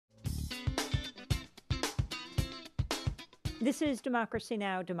This is Democracy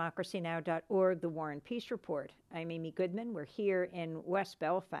Now!, democracynow.org, The War and Peace Report. I'm Amy Goodman. We're here in West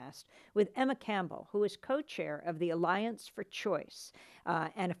Belfast with Emma Campbell, who is co-chair of the Alliance for Choice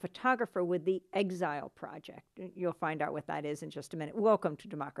and a photographer with the X-ile project. You'll find out what that is in just a minute. Welcome to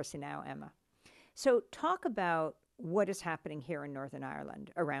Democracy Now!, Emma. So talk about what is happening here in Northern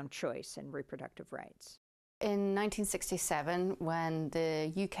Ireland around choice and reproductive rights. In 1967, when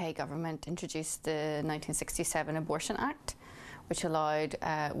the UK government introduced the 1967 Abortion Act, which allowed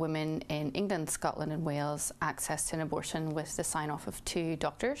women in England, Scotland and Wales access to an abortion with the sign-off of 2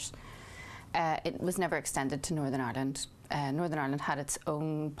 doctors, it was never extended to Northern Ireland. Northern Ireland had its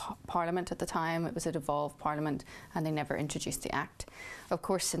own parliament at the time. It was a devolved parliament and they never introduced the Act. Of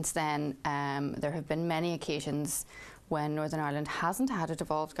course, since then, there have been many occasions when Northern Ireland hasn't had a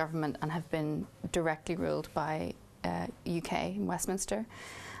devolved government and have been directly ruled by UK in Westminster.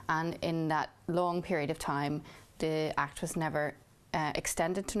 And in that long period of time, the Act was never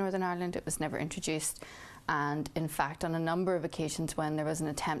extended to Northern Ireland. It was never introduced. And in fact, on a number of occasions when there was an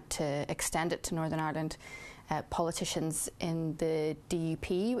attempt to extend it to Northern Ireland, politicians in the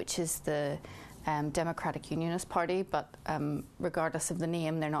DUP, which is the Democratic Unionist Party, but regardless of the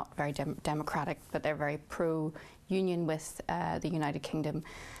name, they're not very democratic, but they're very pro-union with the United Kingdom.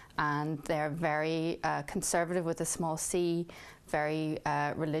 And they're very conservative with a small c, very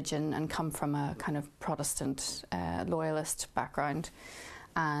religion, and come from a kind of Protestant loyalist background.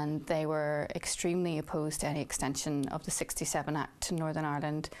 And they were extremely opposed to any extension of the 67 Act to Northern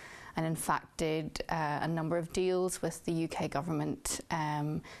Ireland, and in fact did a number of deals with the UK government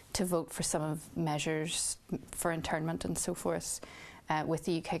to vote for some of measures for internment and so forth with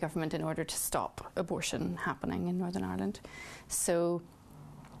the UK government in order to stop abortion happening in Northern Ireland. So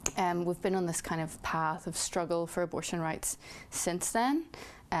we've been on this kind of path of struggle for abortion rights since then.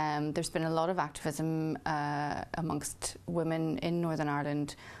 There's been a lot of activism amongst women in Northern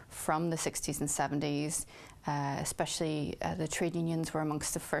Ireland from the 60s and 70s, especially the trade unions were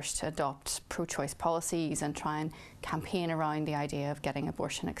amongst the first to adopt pro-choice policies and try and campaign around the idea of getting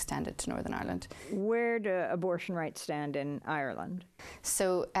abortion extended to Northern Ireland. Where do abortion rights stand in Ireland?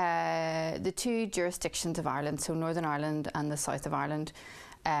 So the 2 jurisdictions of Ireland, so Northern Ireland and the South of Ireland,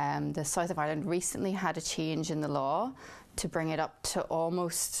 the South of Ireland recently had a change in the law to bring it up to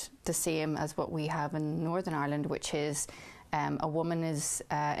almost the same as what we have in Northern Ireland, which is a woman is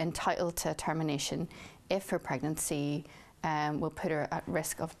entitled to termination if her pregnancy will put her at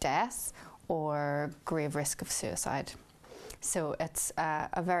risk of death or grave risk of suicide. So it's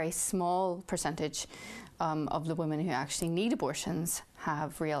a very small percentage of the women who actually need abortions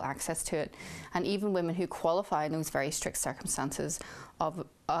have real access to it. And even women who qualify in those very strict circumstances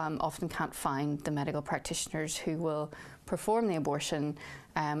often can't find the medical practitioners who will perform the abortion,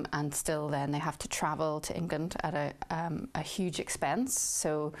 and still then they have to travel to England at a huge expense.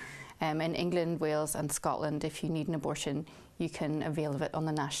 So in England, Wales and Scotland, if you need an abortion, you can avail of it on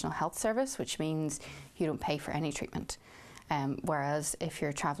the National Health Service, which means you don't pay for any treatment. Whereas if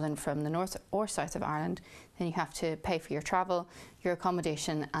you're travelling from the north or south of Ireland, then you have to pay for your travel, your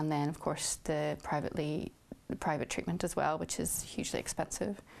accommodation, and then of course the private treatment as well, which is hugely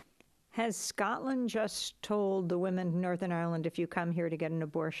expensive. Has Scotland just told the women in Northern Ireland, if you come here to get an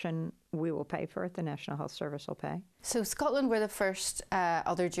abortion, we will pay for it, the National Health Service will pay? So Scotland were the first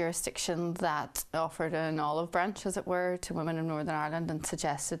other jurisdiction that offered an olive branch, as it were, to women in Northern Ireland and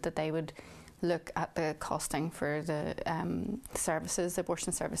suggested that they would look at the costing for the services,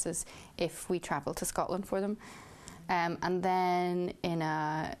 abortion services, if we travel to Scotland for them. And then in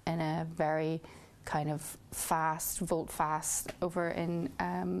a very kind of vote fast over in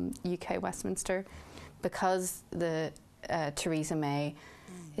UK Westminster, because the Theresa May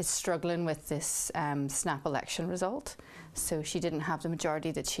is struggling with this snap election result. So she didn't have the majority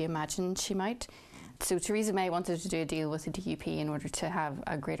that she imagined she might. So Theresa May wanted to do a deal with the DUP in order to have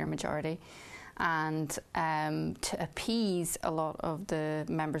a greater majority. And to appease a lot of the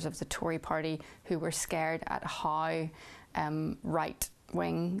members of the Tory party who were scared at how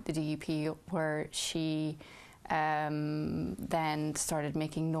right-wing the DUP were, she then started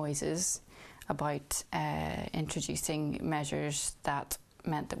making noises about introducing measures that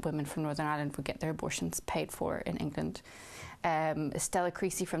meant that women from Northern Ireland would get their abortions paid for in England. Stella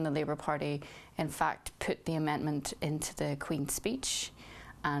Creasy from the Labour Party, in fact, put the amendment into the Queen's speech,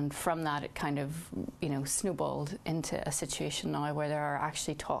 and from that it kind of, snowballed into a situation now where there are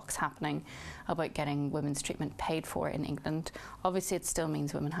actually talks happening about getting women's treatment paid for in England. Obviously, it still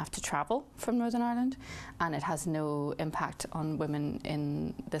means women have to travel from Northern Ireland, and it has no impact on women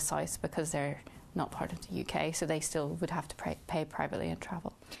in the South because they're not part of the UK, so they still would have to pay privately and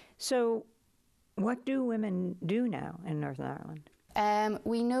travel. So What do women do now in Northern Ireland?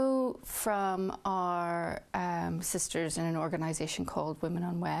 We know from our sisters in an organisation called Women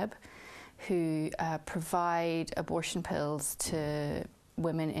on Web, who provide abortion pills to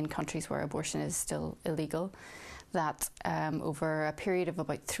women in countries where abortion is still illegal, that over a period of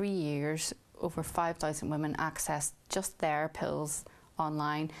about 3 years, over 5,000 women accessed just their pills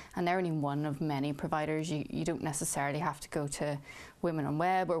online, and they're only one of many providers. You don't necessarily have to go to Women on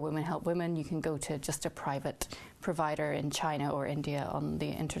Web or Women Help Women. You can go to just a private provider in China or India on the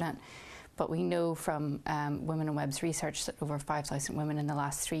internet. But we know from Women on Web's research that over 5,000 women in the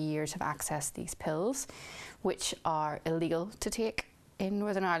last 3 years have accessed these pills, which are illegal to take in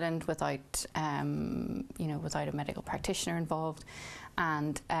Northern Ireland without, without a medical practitioner involved.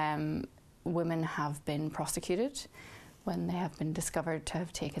 And women have been prosecuted when they have been discovered to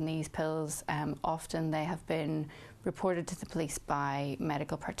have taken these pills. Often they have been reported to the police by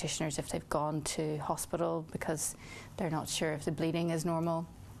medical practitioners if they've gone to hospital because they're not sure if the bleeding is normal,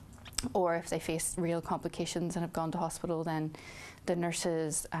 or if they face real complications and have gone to hospital. Then the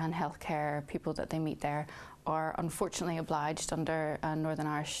nurses and healthcare people that they meet there are unfortunately obliged under a Northern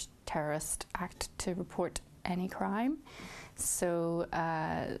Irish Terrorist Act to report any crime. So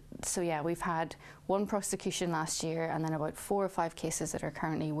yeah, we've had one prosecution last year and then about 4 or 5 cases that are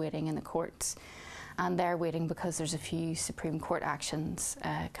currently waiting in the courts. And they're waiting because there's a few Supreme Court actions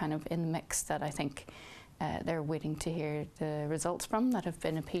kind of in the mix that I think they're waiting to hear the results from, that have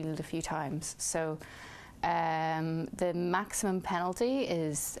been appealed a few times. So the maximum penalty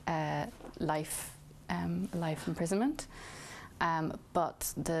is life imprisonment.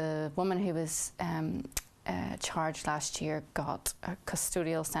 But the woman who was charged last year got a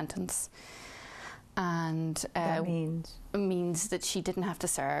custodial sentence, and that means that she didn't have to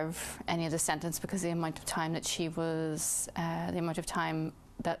serve any of the sentence, because the amount of time that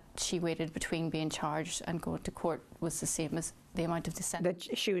she waited between being charged and going to court was the same as the amount of the sentence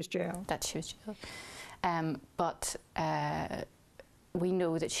that she was jailed. But we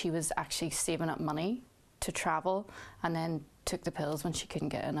know that she was actually saving up money to travel and then took the pills when she couldn't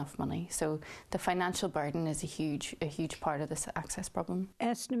get enough money. So the financial burden is a huge part of this access problem.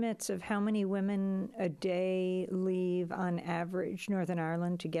 Estimates of how many women a day leave on average Northern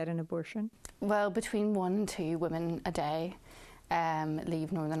Ireland to get an abortion? Well, between 1 and 2 women a day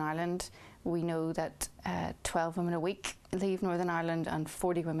leave Northern Ireland. We know that 12 women a week leave Northern Ireland and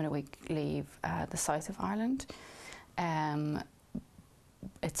 40 women a week leave the south of Ireland.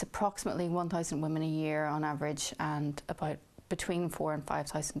 It's approximately 1,000 women a year on average, and about between 4,000 and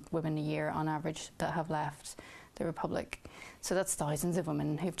 5,000 women a year on average that have left the Republic. So that's thousands of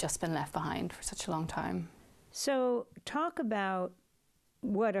women who've just been left behind for such a long time. So talk about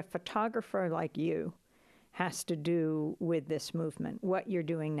what a photographer like you has to do with this movement, what you're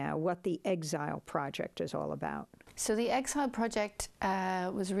doing now, what the X-ile project is all about. So the X-ile project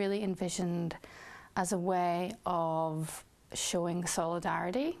was really envisioned as a way of showing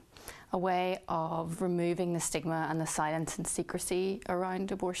solidarity, a way of removing the stigma and the silence and secrecy around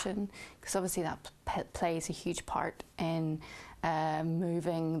abortion, because obviously that plays a huge part in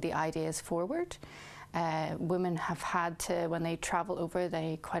moving the ideas forward. Women have had to, when they travel over,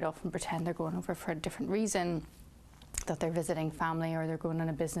 they quite often pretend they're going over for a different reason, that they're visiting family or they're going on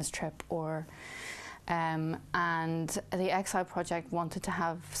a business trip, or and the X-ile project wanted to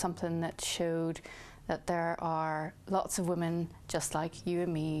have something that showed that there are lots of women just like you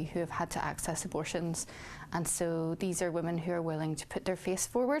and me who have had to access abortions, and so these are women who are willing to put their face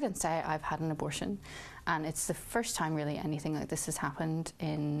forward and say, I've had an abortion. And it's the first time really anything like this has happened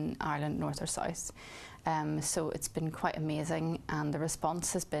in Ireland, north or south. So it's been quite amazing, and the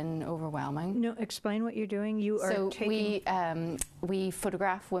response has been overwhelming. No, explain what you're doing. You are we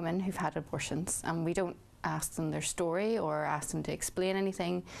photograph women who've had abortions, and we don't ask them their story or ask them to explain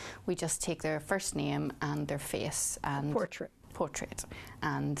anything. We just take their first name and their face and portrait,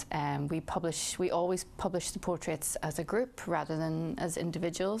 and we always publish the portraits as a group rather than as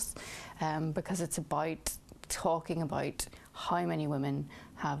individuals, because it's about talking about how many women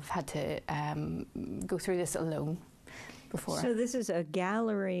have had to go through this alone before. So this is a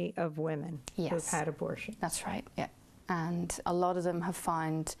gallery of women who've had abortion. That's right, yeah. And a lot of them have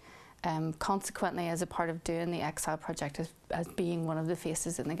found, consequently, as a part of doing the X-ile project as being one of the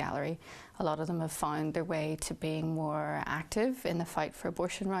faces in the gallery, a lot of them have found their way to being more active in the fight for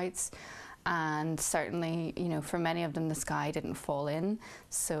abortion rights. And certainly, for many of them, the sky didn't fall in.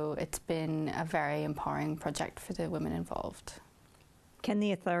 So it's been a very empowering project for the women involved. Can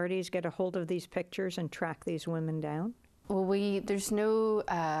the authorities get a hold of these pictures and track these women down? Well, there's no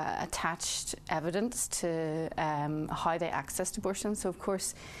attached evidence to how they accessed abortion. So, of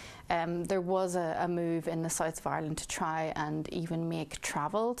course, there was a move in the south of Ireland to try and even make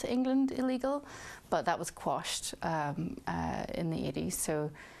travel to England illegal, but that was quashed in the 80s.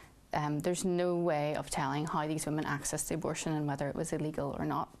 So there's no way of telling how these women accessed the abortion and whether it was illegal or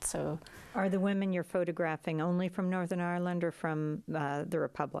not. So, are the women you're photographing only from Northern Ireland or from the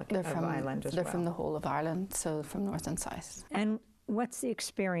Republic of Ireland as well? They're from the whole of Ireland, so from north and south. And what's the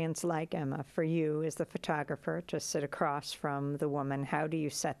experience like, Emma, for you as the photographer to sit across from the woman? How do you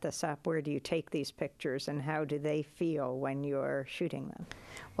set this up? Where do you take these pictures, and how do they feel when you're shooting them?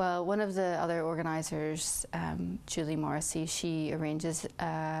 Well, one of the other organisers, Julie Morrissey, she arranges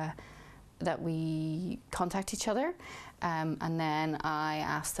that we contact each other, and then I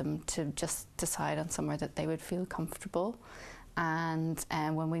ask them to just decide on somewhere that they would feel comfortable. And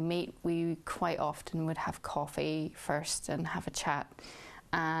when we meet, we quite often would have coffee first and have a chat.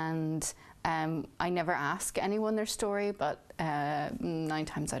 And I never ask anyone their story, but 9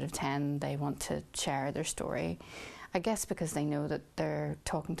 times out of 10 they want to share their story. I guess because they know that they're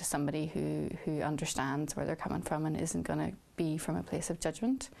talking to somebody who understands where they're coming from and isn't going to be from a place of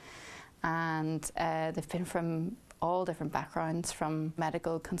judgment. And they've been from all different backgrounds, from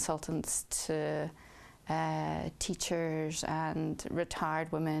medical consultants to teachers and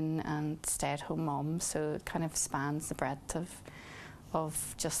retired women and stay-at-home moms. So it kind of spans the breadth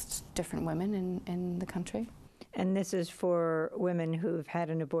of just different women in the country. And this is for women who've had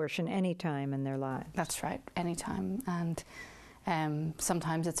an abortion any time in their lives? That's right, any time. And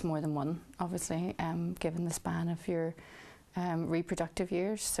sometimes it's more than one, obviously, given the span of your reproductive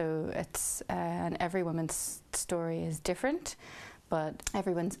years. So it's and every woman's story is different, but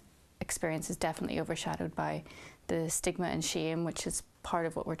everyone's experience is definitely overshadowed by the stigma and shame, which is part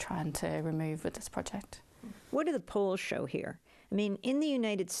of what we're trying to remove with this project. What do the polls show here? I mean, in the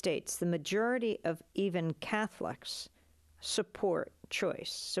United States, the majority of even Catholics support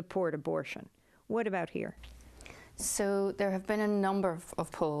choice, support abortion. What about here? So there have been a number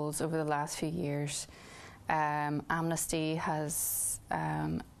of polls over the last few years. Amnesty has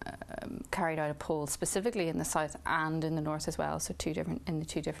carried out a poll specifically in the south and in the north as well, so in the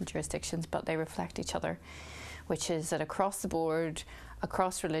two different jurisdictions, but they reflect each other, which is that across the board,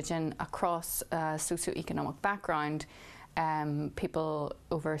 across religion, across socioeconomic background, people,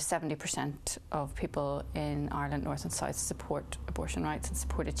 over 70% of people in Ireland, north and south, support abortion rights and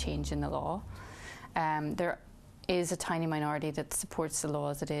support a change in the law. There is a tiny minority that supports the law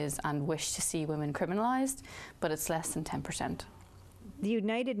as it is and wish to see women criminalised, but it's less than 10%. The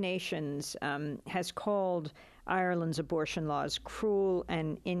United Nations has called Ireland's abortion laws cruel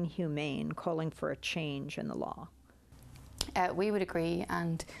and inhumane, calling for a change in the law. We would agree,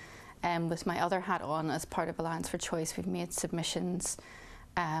 and with my other hat on as part of Alliance for Choice, we've made submissions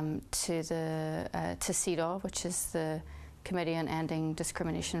to CEDAW, which is the Committee on Ending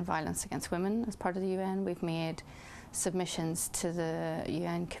Discrimination and Violence Against Women as part of the UN. We've made submissions to the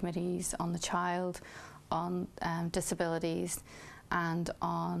UN committees on the child, on disabilities, and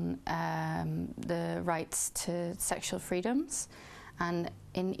on the rights to sexual freedoms. And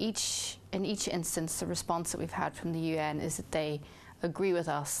in each instance, the response that we've had from the UN is that they agree with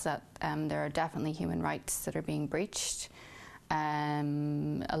us that there are definitely human rights that are being breached.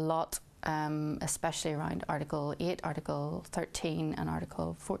 A lot, especially around Article 8, Article 13 and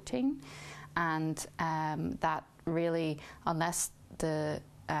Article 14. And that really, unless the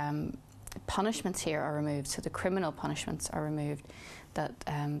punishments here are removed, so the criminal punishments are removed, that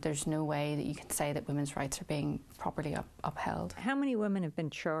there's no way that you can say that women's rights are being properly upheld. How many women have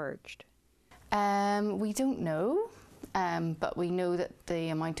been charged? We don't know, but we know that the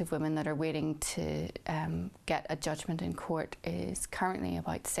amount of women that are waiting to get a judgment in court is currently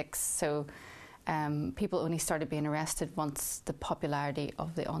about 6. So people only started being arrested once the popularity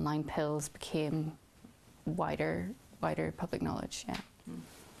of the online pills became wider public knowledge. Yeah.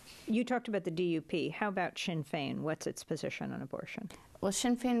 You talked about the DUP. How about Sinn Féin? What's its position on abortion? Well,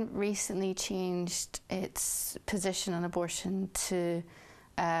 Sinn Féin recently changed its position on abortion to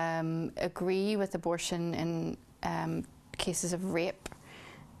agree with abortion in cases of rape,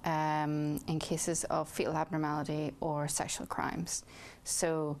 in cases of fetal abnormality or sexual crimes.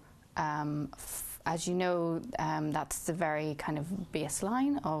 So, as you know, that's the very kind of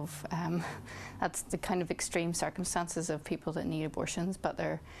baseline of, that's the kind of extreme circumstances of people that need abortions, but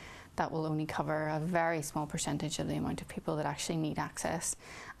that will only cover a very small percentage of the amount of people that actually need access,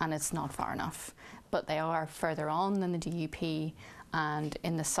 and it's not far enough. But they are further on than the DUP, and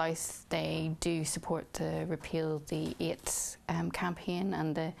in the south they do support the repeal the 8th campaign,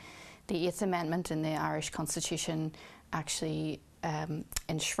 and the 8th amendment in the Irish Constitution actually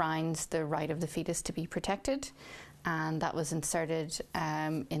enshrines the right of the fetus to be protected, and that was inserted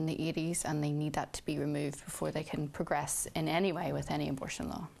in the 80s, and they need that to be removed before they can progress in any way with any abortion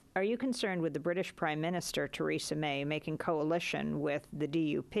law. Are you concerned with the British Prime Minister, Theresa May, making coalition with the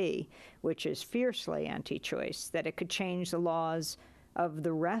DUP, which is fiercely anti-choice, that it could change the laws of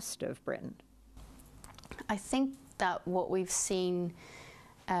the rest of Britain? I think that what we've seen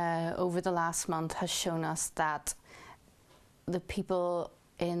over the last month has shown us that the people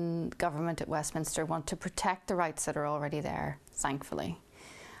in government at Westminster want to protect the rights that are already there, thankfully.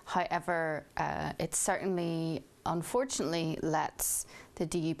 However, it certainly, unfortunately, lets the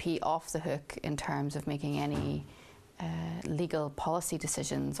DUP off the hook in terms of making any legal policy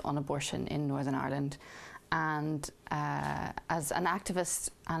decisions on abortion in Northern Ireland. And as an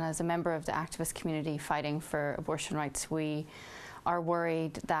activist and as a member of the activist community fighting for abortion rights, we are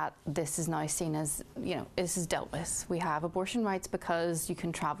worried that this is now seen as, this is dealt with. We have abortion rights because you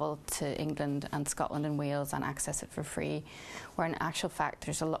can travel to England and Scotland and Wales and access it for free, where in actual fact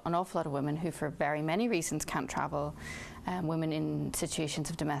there's an awful lot of women who for very many reasons can't travel, women in situations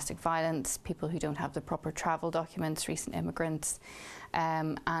of domestic violence, people who don't have the proper travel documents, recent immigrants,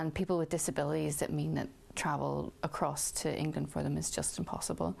 and people with disabilities that mean that travel across to England for them is just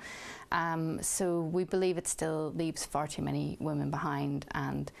impossible. So we believe it still leaves far too many women behind,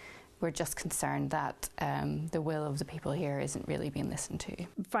 and we're just concerned that the will of the people here isn't really being listened to.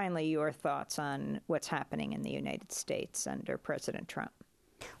 Finally, your thoughts on what's happening in the United States under President Trump?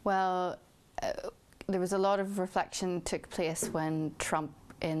 Well, there was a lot of reflection took place when Trump,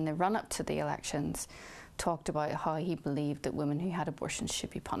 in the run-up to the elections, talked about how he believed that women who had abortions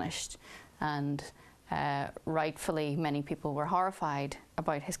should be punished, and rightfully many people were horrified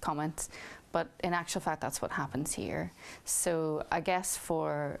about his comments, but in actual fact that's what happens here. So I guess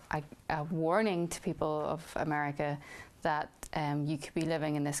for a warning to people of America that you could be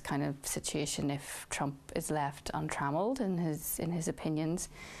living in this kind of situation if Trump is left untrammeled in his opinions.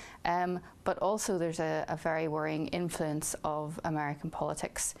 But also there's a very worrying influence of American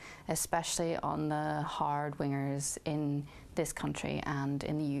politics, especially on the hard-wingers in this country and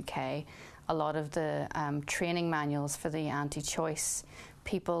in the UK. A lot of the training manuals for the anti-choice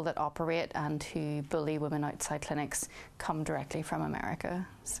people that operate and who bully women outside clinics come directly from America.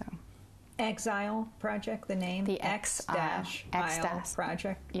 So, X-ile project, the name? The X-ile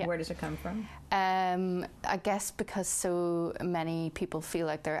project? Yeah. Where does it come from? I guess because so many people feel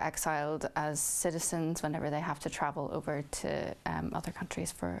like they're exiled as citizens whenever they have to travel over to other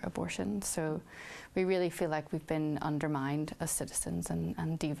countries for abortion. So we really feel like we've been undermined as citizens and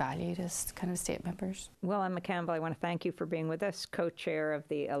devalued as kind of state members. Well, Emma Campbell, I want to thank you for being with us, co-chair of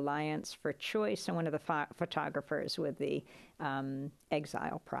the Alliance for Choice and one of the photographers with the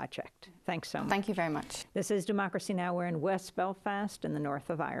X-ile project. Thanks so much. Thank you very much. This is Democracy Now! We're in West Belfast in the north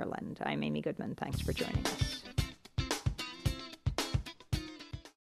of Ireland. I'm Amy Goodman. Thanks for joining us.